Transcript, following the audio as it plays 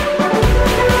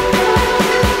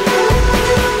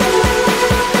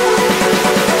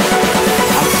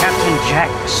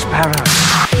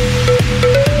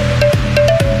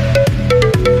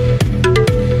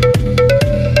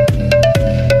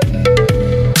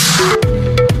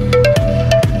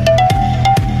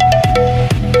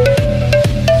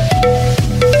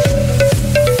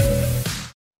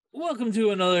Welcome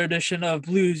to another edition of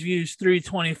Blues Views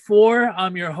 324.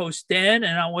 I'm your host, Dan,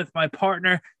 and I'm with my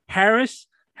partner, Harris.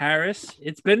 Harris,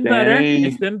 it's been better. Danny.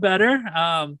 It's been better.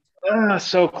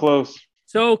 So close.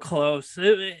 So close.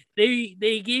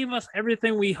 They gave us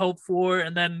everything we hoped for,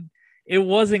 and then it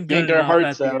wasn't good Yanked our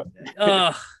enough hearts at out.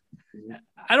 the end.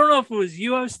 I don't know if it was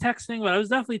you I was texting, but I was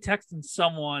definitely texting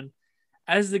someone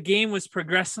as the game was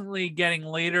progressively getting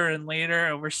later and later,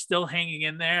 and we're still hanging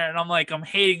in there. And I'm like, I'm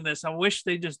hating this. I wish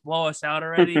they just blow us out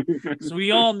already. So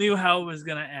we all knew how it was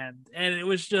going to end. And it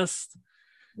was just.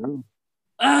 Yeah,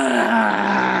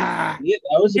 that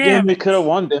was a game they could have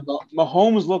won.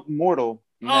 Mahomes looked mortal.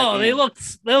 Oh, they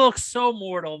looked so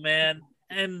mortal, man.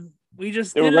 And we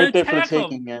just they were didn't right there for the attack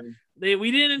taking. them.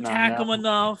 We didn't attack them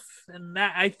enough. And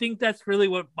I think that's really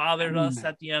what bothered us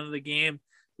at the end of the game.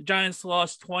 The Giants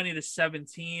lost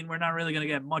 20-17. We're not really going to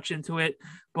get much into it,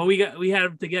 but we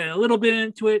had to get a little bit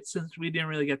into it since we didn't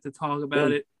really get to talk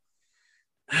about it.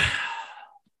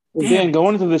 Dan,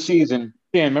 going into the season,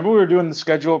 Dan, remember we were doing the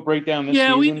schedule breakdown this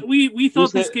season? Yeah, we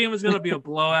thought this game was going to be a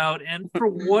blowout, and for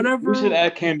whatever we should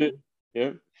add Kansas.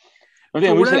 Yeah. We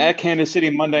should add Kansas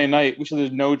City Monday night. We should.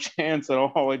 There's no chance at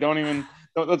all.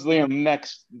 Let's leave them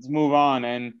next. Let's move on.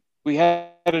 And we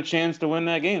had a chance to win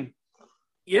that game.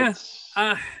 Yeah,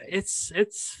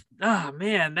 it's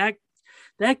man,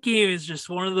 that game is just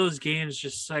one of those games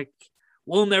just like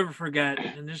we'll never forget,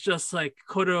 and it's just like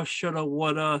coulda, shoulda,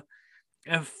 woulda.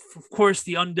 Of course,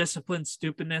 the undisciplined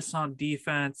stupidness on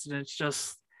defense, and it's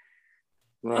just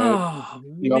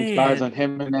the guys on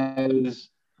Jimenez.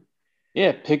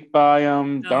 Yeah, picked by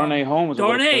Darnay Holmes.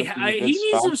 Darnay, he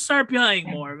needs to start playing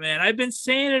more, man. I've been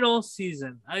saying it all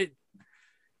season.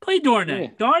 Play Darnay. Yeah.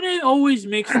 Darnay always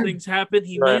makes things happen.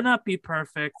 He may not be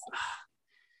perfect.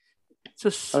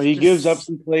 He gives up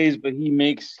some plays, but he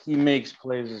makes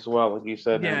plays as well, like you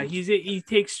said. Yeah, he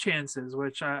takes chances,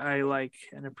 which I like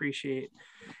and appreciate.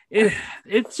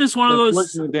 It's just one of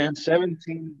those. Dan,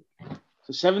 17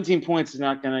 points is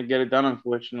not going to get it done,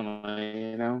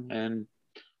 unfortunately. And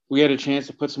we had a chance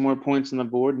to put some more points on the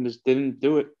board and just didn't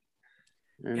do it.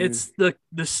 It's the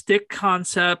stick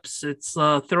concepts. It's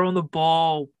throwing the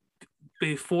ball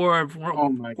before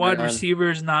wide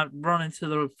receivers not running to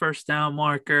the first down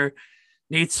marker.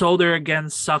 Nate Solder again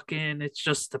sucking. It's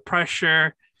just the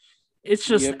pressure. It's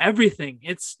just everything.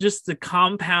 It's just the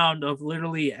compound of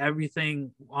literally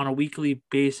everything on a weekly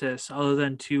basis, other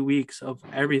than 2 weeks of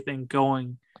everything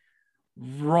going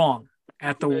wrong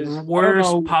at the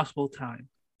worst possible time.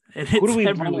 And who do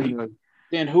we blame?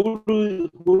 Dan, who do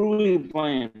we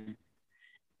blame?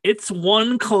 It's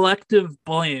one collective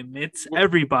blame. It's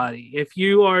everybody. If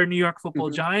you are a New York Football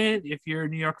Giant, if you're a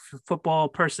New York Football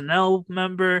personnel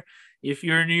member, if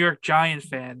you're a New York Giant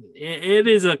fan, it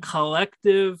is a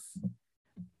collective.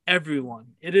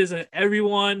 Everyone. It is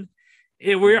everyone.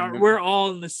 We're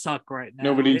all in the suck right now.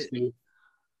 Nobody's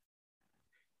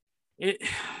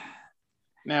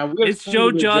Now it's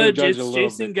Joe Judge, it's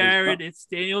Jason Garrett, it's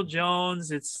Daniel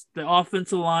Jones, it's the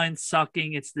offensive line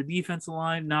sucking, it's the defensive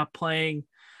line not playing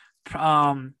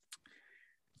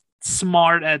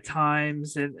smart at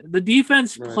times, and the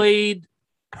defense played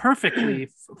perfectly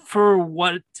for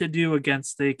what to do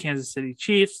against the Kansas City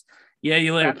Chiefs. Yeah,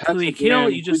 you let Tyreek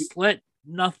Hill, you just let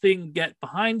nothing get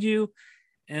behind you.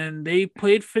 And they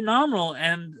played phenomenal.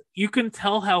 And you can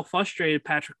tell how frustrated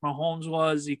Patrick Mahomes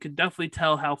was. You could definitely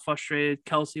tell how frustrated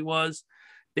Kelsey was.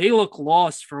 They look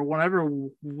lost for whatever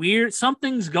weird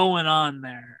something's going on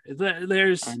there.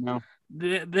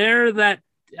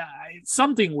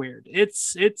 Something weird.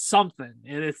 It's something.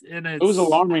 It was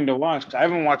alarming to watch. I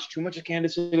haven't watched too much of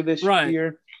Kansas City this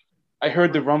year. I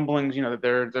heard the rumblings, that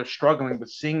they're struggling, but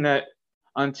seeing that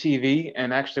on TV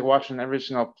and actually watching every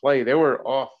single play, they were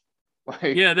off.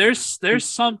 There's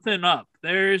something up.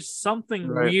 There's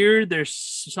something weird. There's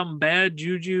some bad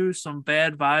juju, some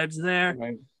bad vibes there.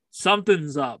 Right.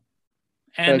 Something's up.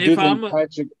 And if I'm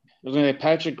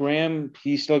Patrick Graham,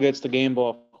 he still gets the game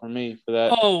ball for me for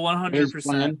that. Oh,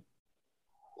 100%.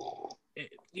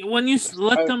 When you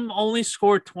let them only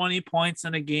score 20 points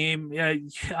in a game,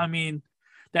 I mean,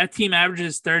 that team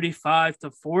averages 35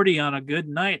 to 40 on a good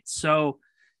night. So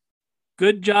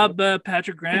good job,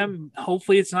 Patrick Graham.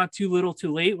 Hopefully it's not too little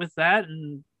too late with that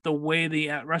and the way the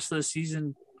rest of the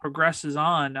season progresses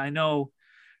on. I know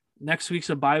next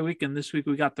week's a bye week, and this week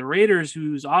we got the Raiders,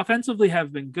 who's offensively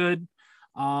have been good.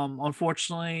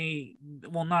 Unfortunately,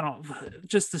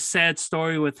 just a sad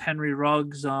story with Henry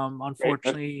Ruggs.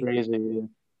 Unfortunately,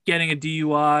 getting a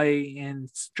DUI and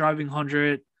driving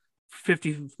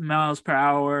 150 miles per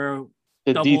hour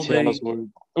The details were.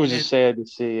 It was just sad to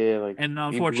see. Yeah, like and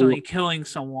unfortunately killing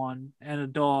someone and a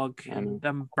dog and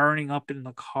them burning up in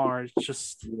the car. It's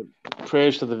just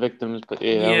prayers to the victims, but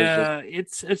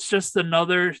it's just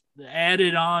another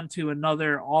added on to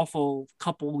another awful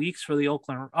couple weeks for the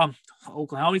Oakland.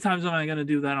 Oakland. How many times am I going to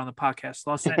do that on the podcast?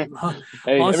 Las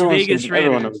Vegas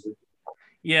Raiders.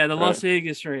 Yeah, the Las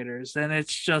Vegas Raiders, and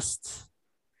it's just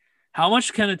how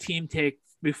much can a team take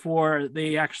before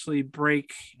they actually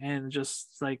break, and just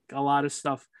like a lot of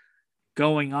stuff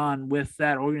going on with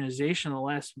that organization the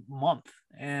last month.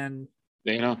 And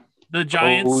the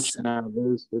Giants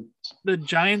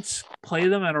play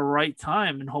them at a right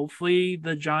time, and hopefully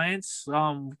the Giants,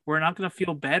 we're not going to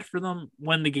feel bad for them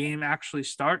when the game actually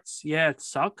starts. Yeah, it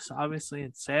sucks. Obviously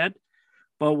it's sad,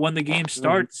 but when the game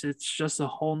starts, it's just a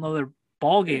whole nother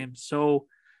ball game. So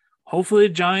hopefully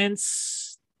the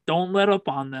Giants don't let up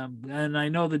on them. And I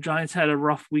know the Giants had a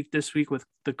rough week this week with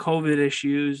the COVID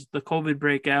issues, the COVID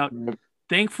breakout.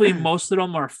 Thankfully, most of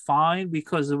them are fine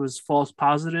because it was false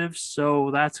positives.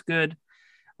 So that's good.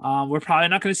 We're probably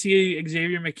not going to see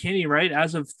Xavier McKinney, right?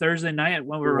 As of Thursday night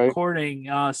when we're recording,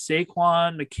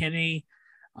 Saquon, McKinney,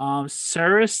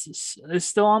 Saris is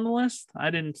still on the list. I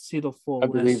didn't see the full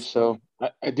list. I believe so.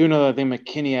 I do know that I think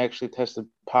McKinney actually tested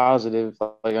positive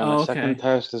like on a second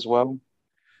test as well.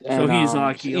 And, so he's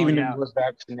lucky. Even if he was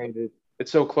vaccinated,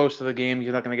 it's so close to the game,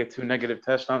 you're not going to get 2 negative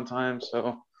tests on time.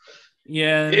 So,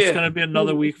 it's going to be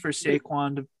another week for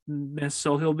Saquon to miss.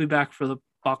 So he'll be back for the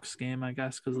Bucs game, I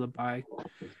guess, because of the bye.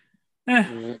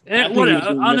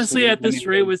 Honestly, at this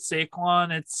rate with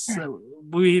Saquon, it's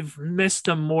we've missed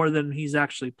him more than he's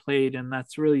actually played, and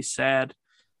that's really sad.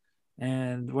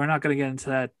 And we're not going to get into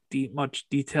that much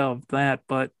detail of that,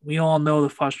 but we all know the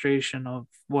frustration of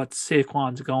what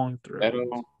Saquon's going through.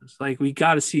 It's like we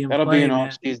got to see him. That'll be an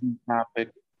off-season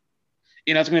topic.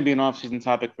 It's going to be an off-season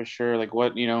topic for sure. Like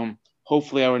what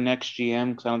hopefully our next GM,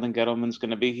 because I don't think Gettleman's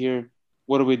going to be here.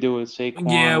 What do we do with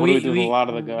Saquon? Yeah, what do we do with a lot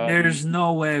of the guys? There's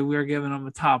no way we're giving him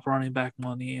a top running back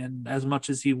money, and as much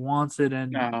as he wants it,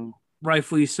 and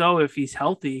rightfully so, if he's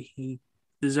healthy, he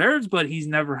deserves, but he's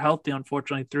never healthy,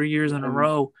 unfortunately. 3 years in a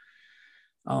row.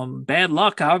 Bad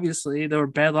luck, obviously. There were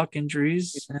bad luck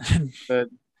injuries.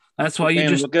 That's why you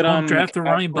just don't draft a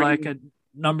running back at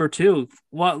number 2.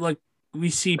 We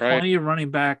see plenty of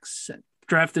running backs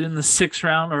drafted in the 6th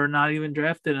round or not even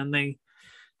drafted, and they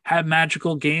have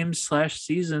magical games /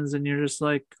 seasons, and you're just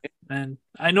like, man,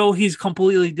 I know he's a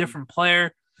completely different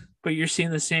player, but you're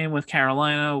seeing the same with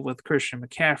Carolina, with Christian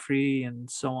McCaffrey, and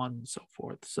so on and so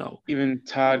forth. So even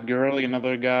Todd Gurley,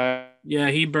 another guy. Yeah,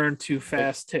 he burned too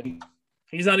fast too.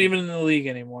 He's not even in the league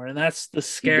anymore, and that's the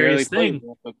scariest thing.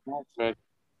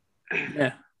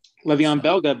 Yeah. Le'Veon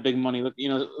Bell got big money. Look,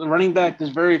 running back,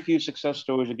 there's very few success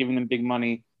stories of giving them big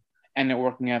money and it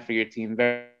working out for your team.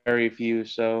 Very, very few.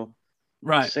 So,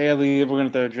 sadly, we're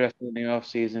going to address it in the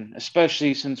offseason,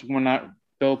 especially since we're not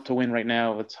built to win right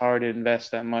now. It's hard to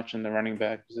invest that much in the running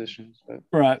back positions. But.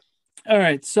 Right. All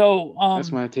right. So,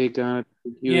 that's my take on it.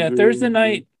 Yeah, Thursday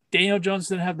night, Daniel Jones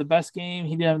didn't have the best game.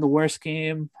 He didn't have the worst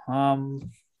game.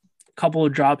 Couple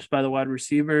of drops by the wide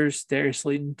receivers. Darius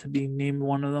Slayton to be named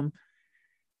one of them.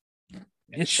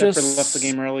 It's Shepard left the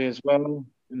game early as well.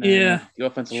 The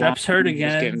offensive Shep's hurt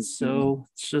again, so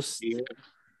it's just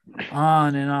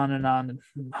on and on and on.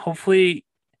 And hopefully,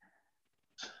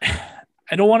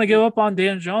 I don't want to give up on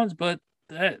Dan Jones, but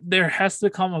there has to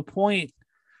come a point.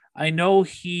 I know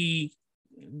he's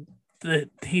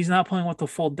not playing with the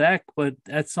full deck, but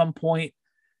at some point,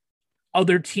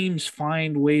 other teams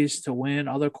find ways to win.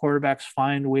 Other quarterbacks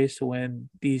find ways to win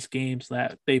these games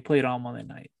that they played on Monday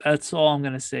night. That's all I'm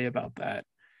going to say about that.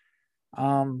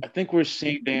 I think we're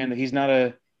seeing, Dan, that he's not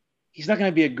going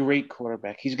to be a great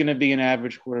quarterback. He's going to be an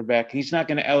average quarterback. He's not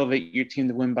going to elevate your team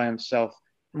to win by himself.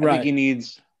 I think he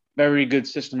needs very good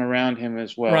system around him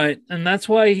as well. Right, and that's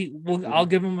why I'll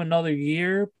give him another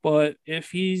year. But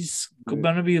if he's going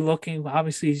to be looking,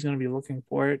 obviously he's going to be looking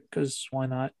for it because why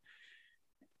not?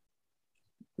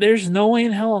 There's no way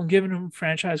in hell I'm giving him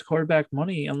franchise quarterback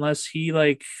money unless he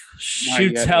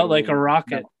shoots out like a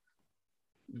rocket.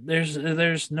 No.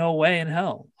 There's no way in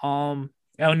hell.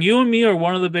 And you and me are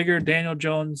one of the bigger Daniel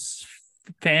Jones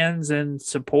fans and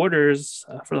supporters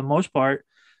for the most part.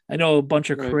 I know a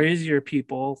bunch of crazier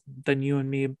people than you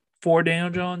and me for Daniel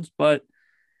Jones, but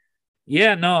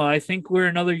yeah, no, I think we're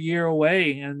another year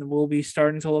away and we'll be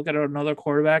starting to look at another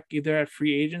quarterback either at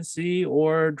free agency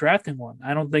or drafting one.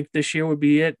 I don't think this year would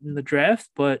be it in the draft,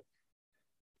 but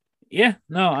yeah,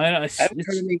 no, it's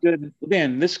good.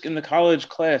 Dan, this in the college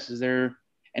class, is there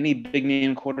any big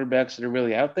name quarterbacks that are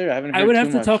really out there? I haven't heard I would too have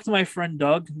to much. talk to my friend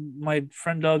Doug. My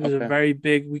friend Doug is a Okay. very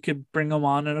big. We could bring him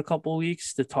on in a couple of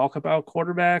weeks to talk about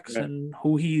quarterbacks Right. and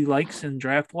who he likes in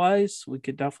draft wise. We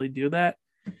could definitely do that.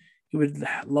 He would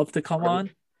love to come on.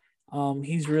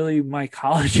 He's really my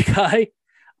college guy.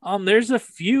 There's a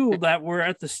few that were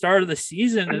at the start of the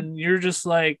season, and you're just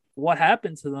like, what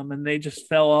happened to them? And they just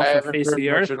fell off the face of the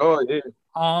earth. At all, yeah.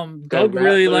 Doug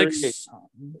really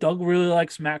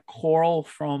likes Matt Corral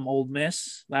from Ole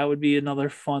Miss. That would be another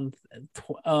fun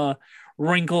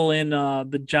wrinkle in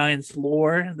the Giants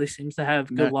lore. They seem to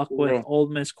have good luck with Ole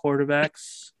Miss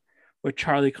quarterbacks with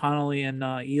Charlie Connolly and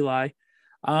Eli.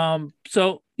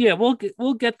 So yeah,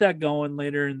 we'll get that going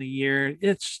later in the year.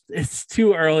 It's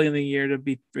too early in the year to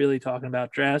be really talking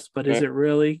about drafts, but is it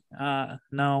really?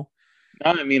 No.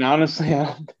 I mean, honestly,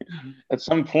 at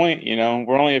some point,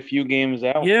 we're only a few games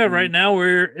out. Yeah, right now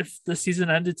if the season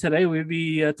ended today, we'd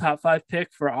be a top 5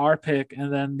 pick for our pick,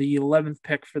 and then the 11th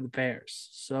pick for the Bears.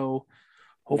 So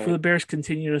hopefully the Bears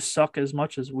continue to suck as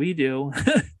much as we do.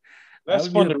 That's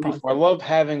fun to root for. I love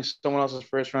having someone else's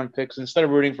first round picks instead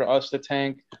of rooting for us to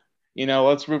tank.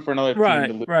 Let's root for another team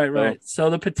to lose. Right.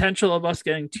 So the potential of us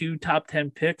getting 2 top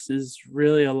 10 picks is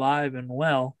really alive and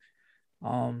well.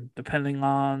 Depending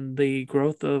on the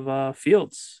growth of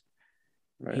Fields.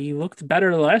 Right. He looked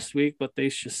better last week, but they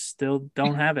just still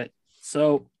don't have it.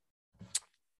 So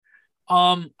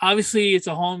obviously it's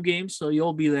a home game, so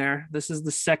you'll be there. This is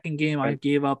the second game I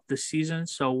gave up this season.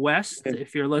 So West,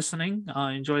 if you're listening,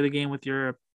 enjoy the game with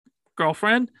your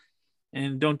girlfriend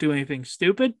and don't do anything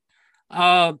stupid.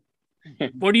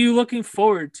 What are you looking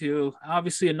forward to?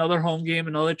 Obviously, another home game,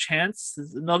 another chance,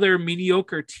 another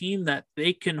mediocre team that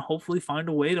they can hopefully find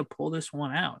a way to pull this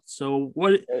one out. So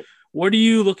what are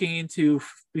you looking into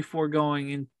before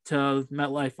going into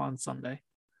MetLife on Sunday?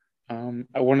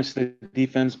 I want to see the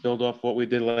defense build off what we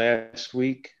did last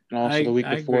week and also the week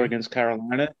before against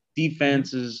Carolina.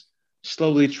 Defense is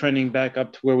slowly trending back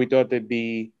up to where we thought they'd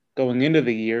be going into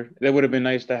the year. That would have been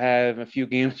nice to have a few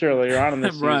games earlier on in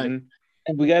the season.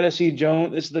 And we got to see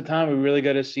Jones. This is the time we really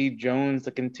got to see Jones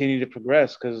to continue to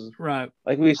progress because,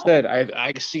 like we said,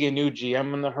 I see a new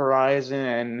GM on the horizon,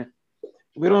 and if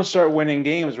we don't start winning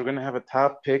games, we're going to have a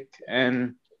top pick,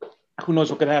 and who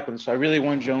knows what could happen. So I really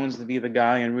want Jones to be the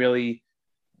guy and really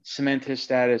cement his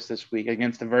status this week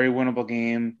against a very winnable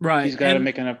game. Right. He's got to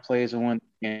make enough plays to win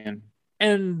the game.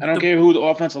 And I don't care who the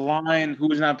offensive line,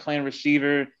 who's not playing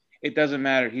receiver. It doesn't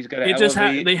matter. He's got to elevate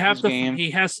his game. He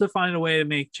has to find a way to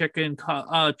make chicken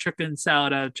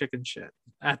salad out of chicken shit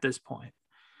at this point.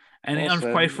 And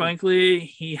quite frankly,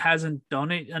 he hasn't done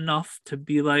it enough to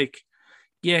be like,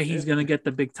 yeah, he's gonna get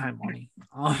the big time money.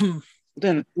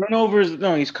 Then turnovers,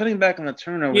 no, he's cutting back on the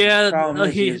turnovers. Yeah,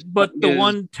 the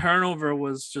one turnover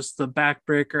was just the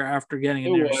backbreaker after getting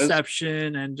an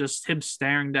interception and just him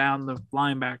staring down the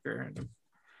linebacker.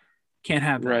 Can't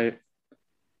have that. Right.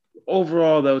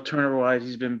 Overall, though, turnover-wise,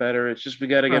 he's been better. It's just we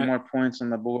got to get more points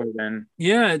on the board than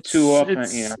too often.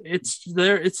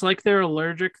 It's like they're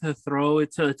allergic to throw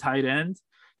it to the tight end.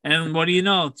 And what do you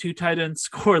know? 2 tight ends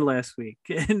scored last week.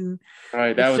 And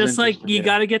it's just like you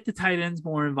got to get the tight ends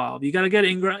more involved. You got to get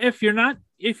Ingram. If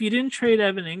you didn't trade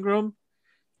Evan Ingram,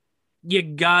 you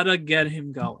got to get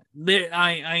him going.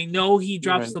 I know he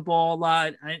drops the ball a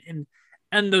lot.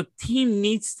 And the team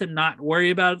needs to not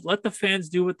worry about it. Let the fans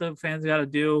do what the fans got to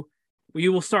do. We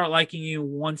will start liking you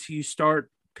once you start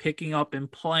picking up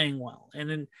and playing well.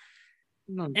 And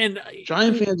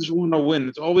Giant fans just want to win.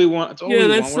 It's all we want. That's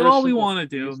all we want to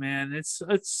do, man.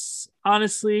 It's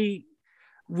honestly,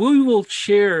 we will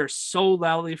cheer so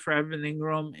loudly for Evan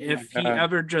Ingram if he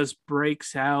ever just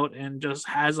breaks out and just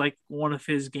has like one of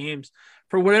his games.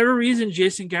 For whatever reason,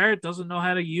 Jason Garrett doesn't know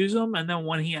how to use him, and then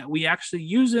when we actually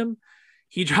use him,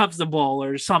 he drops the ball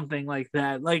or something like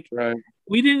that.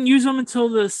 We didn't use him until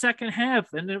the second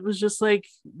half, and it was just like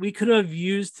we could have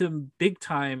used him big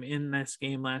time in this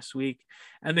game last week.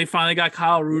 And they finally got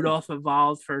Kyle Rudolph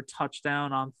involved for a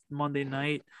touchdown on Monday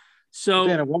night. So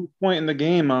at one point in the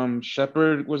game,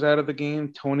 Shepard was out of the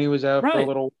game. Tony was out for a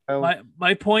little while.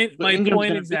 My point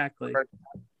exactly.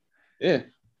 Yeah.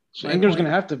 So Ingram's going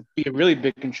to have to be a really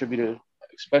big contributor,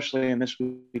 especially in this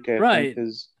week. I think,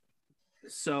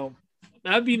 so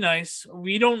that'd be nice.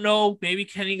 We don't know. Maybe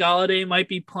Kenny Golladay might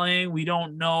be playing. We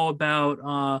don't know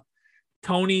about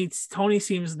Tony. Tony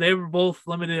seems they were both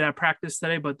limited at practice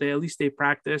today, but at least they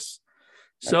practice.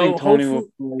 So I think Tony will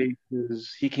play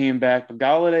because he came back. But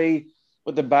Golladay,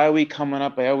 with the bye week coming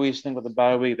up, I always think with the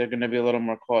bye week they're going to be a little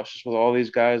more cautious with all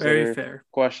these guys that are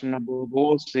questionable. But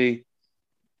we'll see.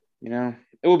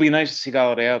 It would be nice to see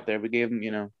Golladay out there. We gave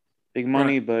him, big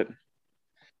money, but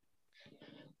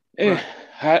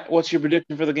What's your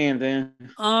prediction for the game, Dan?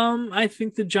 I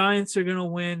think the Giants are gonna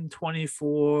win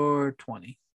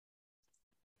 24-20.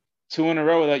 2 in a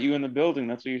row without you in the building.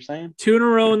 That's what you're saying? 2 in a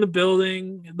row in the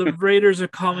building. The Raiders are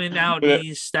coming out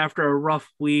east after a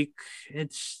rough week.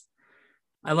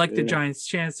 I like the Giants'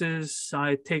 chances.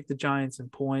 I take the Giants in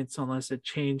points unless it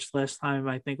changed last time.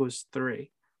 I think it was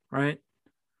 3, right?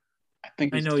 I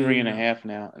think it's 3.5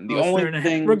 now. And the only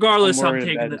thing, regardless,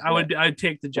 I'd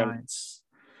take the Giants.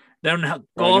 Then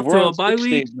go off to a bye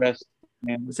week. Rest,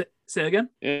 say again?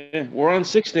 Yeah, we're on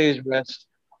 6 days rest.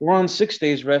 We're on 6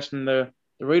 days rest, and the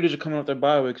Raiders are coming off their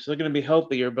bye week, so they're going to be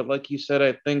healthier. But like you said,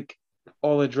 I think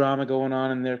all the drama going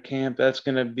on in their camp, that's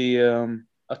going to be a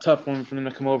tough one for them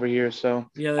to come over here. So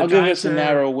I'll give us a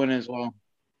narrow win as well.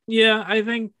 Yeah, I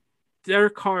think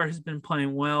Derek Carr has been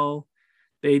playing well.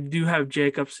 They do have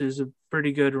Jacobs, who's a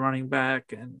pretty good running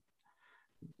back, and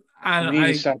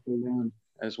I stopped the run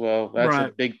as well. That's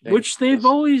a big thing, which they've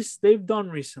done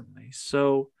recently.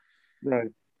 So, right.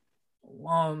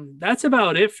 That's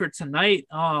about it for tonight.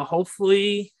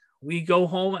 Hopefully we go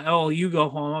home. Oh, you go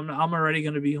home. I'm already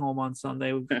going to be home on Sunday.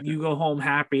 You go home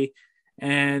happy,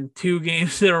 and 2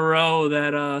 games in a row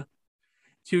that I'm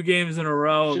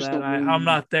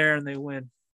not there and they win.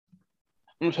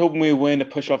 I'm just hoping we win to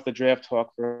push off the draft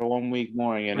talk for 1 week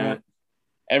more. Right.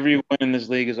 Every win in this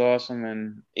league is awesome,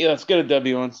 and let's get a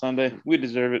W on Sunday. We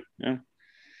deserve it.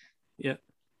 Yeah.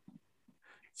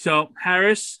 So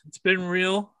Harris, it's been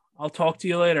real. I'll talk to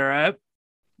you later, all right?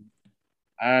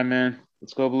 All right, man.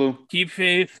 Let's go Blue. Keep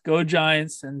faith, go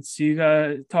Giants, and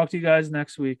talk to you guys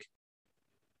next week.